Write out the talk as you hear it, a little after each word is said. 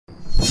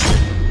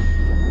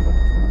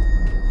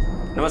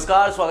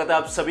नमस्कार, स्वागत है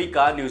आप सभी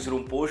का न्यूज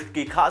रूम पोस्ट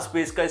की खास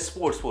पेज का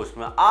स्पोर्ट्स पोस्ट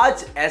में।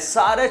 आज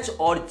एसआरएच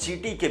और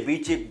जीटी के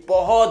बीच एक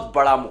बहुत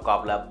बड़ा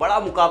मुकाबला है। बड़ा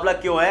मुकाबला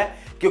क्यों है?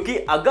 क्योंकि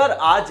अगर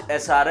आज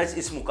एसआरएच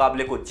इस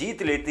मुकाबले को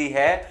जीत लेती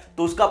है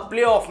तो उसका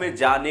प्लेऑफ में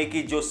जाने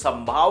की जो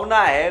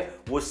संभावना है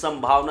वो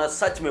संभावना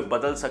सच में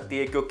बदल सकती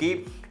है, क्योंकि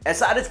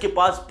एसआरएच के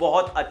पास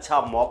बहुत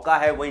अच्छा मौका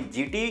है। वहीं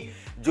जीटी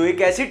जो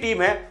एक ऐसी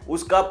टीम है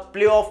उसका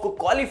प्लेऑफ को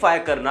क्वालिफाई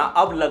करना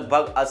अब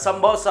लगभग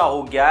असंभव सा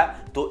हो गया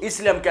है। तो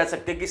इसलिए हम कह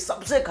सकते हैं कि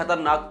सबसे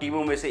खतरनाक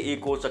टीमों में से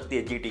एक हो सकती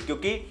है जीटी,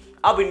 क्योंकि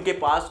अब इनके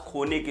पास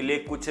खोने के लिए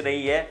कुछ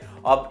नहीं है।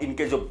 अब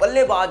इनके जो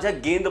बल्लेबाज है,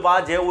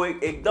 गेंदबाज है, वो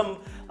एकदम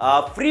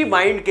फ्री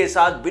माइंड के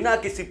साथ, बिना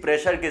किसी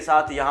प्रेशर के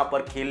साथ यहां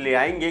पर खेलने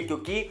आएंगे,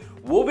 क्योंकि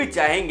वो भी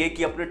चाहेंगे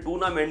कि अपने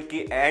टूर्नामेंट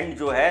की एंड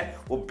जो है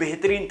वो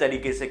बेहतरीन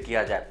तरीके से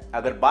किया जाए।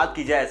 अगर बात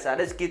की जाए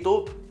एसआरएच की,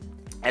 तो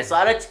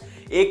एसआरएच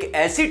एक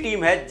ऐसी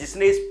टीम है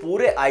जिसने इस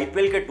पूरे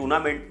आईपीएल के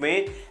टूर्नामेंट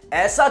में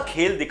ऐसा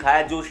खेल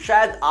दिखाया जो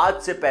शायद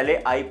आज से पहले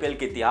आईपीएल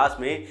के इतिहास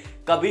में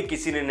कभी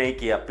किसी ने नहीं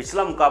किया।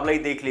 पिछला मुकाबला ही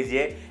देख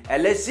लीजिए,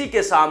 एलएससी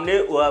के सामने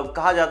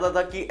कहा जाता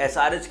था कि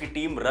एसआरएच की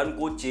टीम रन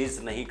को चेज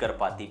नहीं कर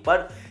पाती,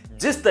 पर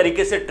जिस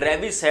तरीके से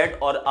ट्रेविस हेड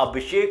और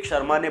अभिषेक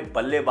शर्मा ने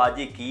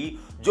बल्लेबाजी की,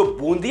 जो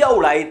बूंदियां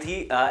उड़ाई थी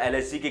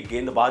एलएससी के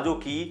गेंदबाजों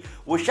की,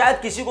 वो शायद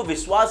किसी को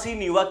विश्वास ही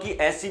नहीं हुआ कि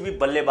ऐसी भी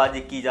बल्लेबाजी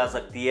की जा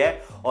सकती है।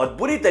 और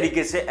बुरी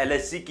तरीके से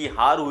एलएससी की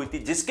हार हुई थी,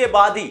 जिसके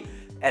बाद ही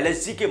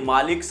एलएससी के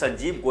मालिक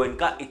संजीव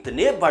गोयनका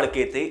इतने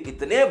भड़के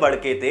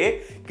थे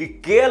कि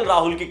केएल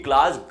राहुल की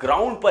क्लास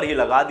ग्राउंड पर ही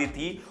लगा दी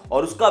थी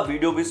और उसका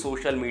वीडियो भी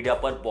सोशल मीडिया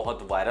पर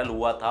बहुत वायरल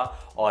हुआ था।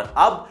 और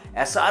अब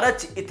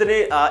एसआरएच इतने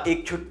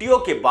एक छुट्टियों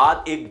के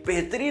बाद, एक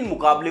बेहतरीन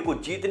मुकाबले को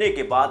जीतने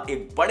के बाद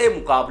एक बड़े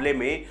मुकाबले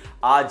में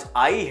आज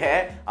आई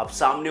है। अब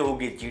सामने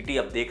होगी जीटी।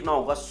 अब देखना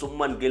होगा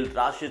सुमन गिल,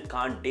 राशिद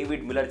खान,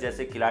 डेविड मिलर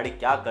जैसे खिलाड़ी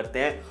क्या करते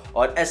हैं।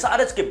 और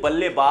एसआरएच के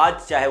बल्लेबाज,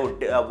 चाहे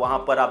वो वहां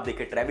पर आप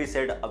देखें Travis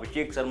head,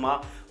 Abhishek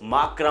Sharma,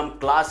 माकरम,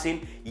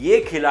 Klaasen, ये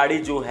खिलाड़ी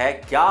जो है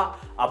क्या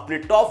अपने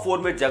टॉप 4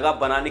 में जगह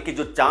बनाने के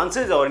जो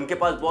चांसेस है, और इनके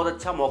पास बहुत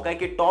अच्छा मौका है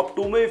कि टॉप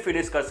 2 में भी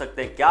फिनिश कर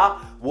सकते हैं। क्या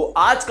वो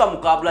आज का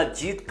मुकाबला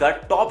जीत कर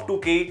टॉप 2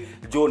 की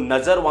जो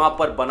नजर वहां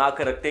पर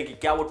बनाकर रखते हैं कि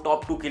क्या वो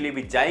टॉप 2 के लिए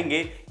भी जाएंगे,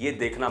 ये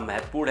देखना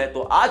महत्वपूर्ण है।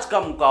 तो आज का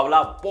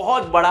मुकाबला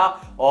बहुत बड़ा,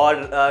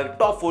 और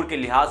टॉप 4 के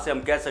लिहाज से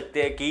हम कह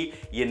सकते हैं कि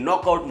ये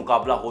नॉकआउट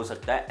मुकाबला हो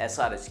सकता है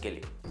एसआरएच के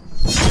लिए।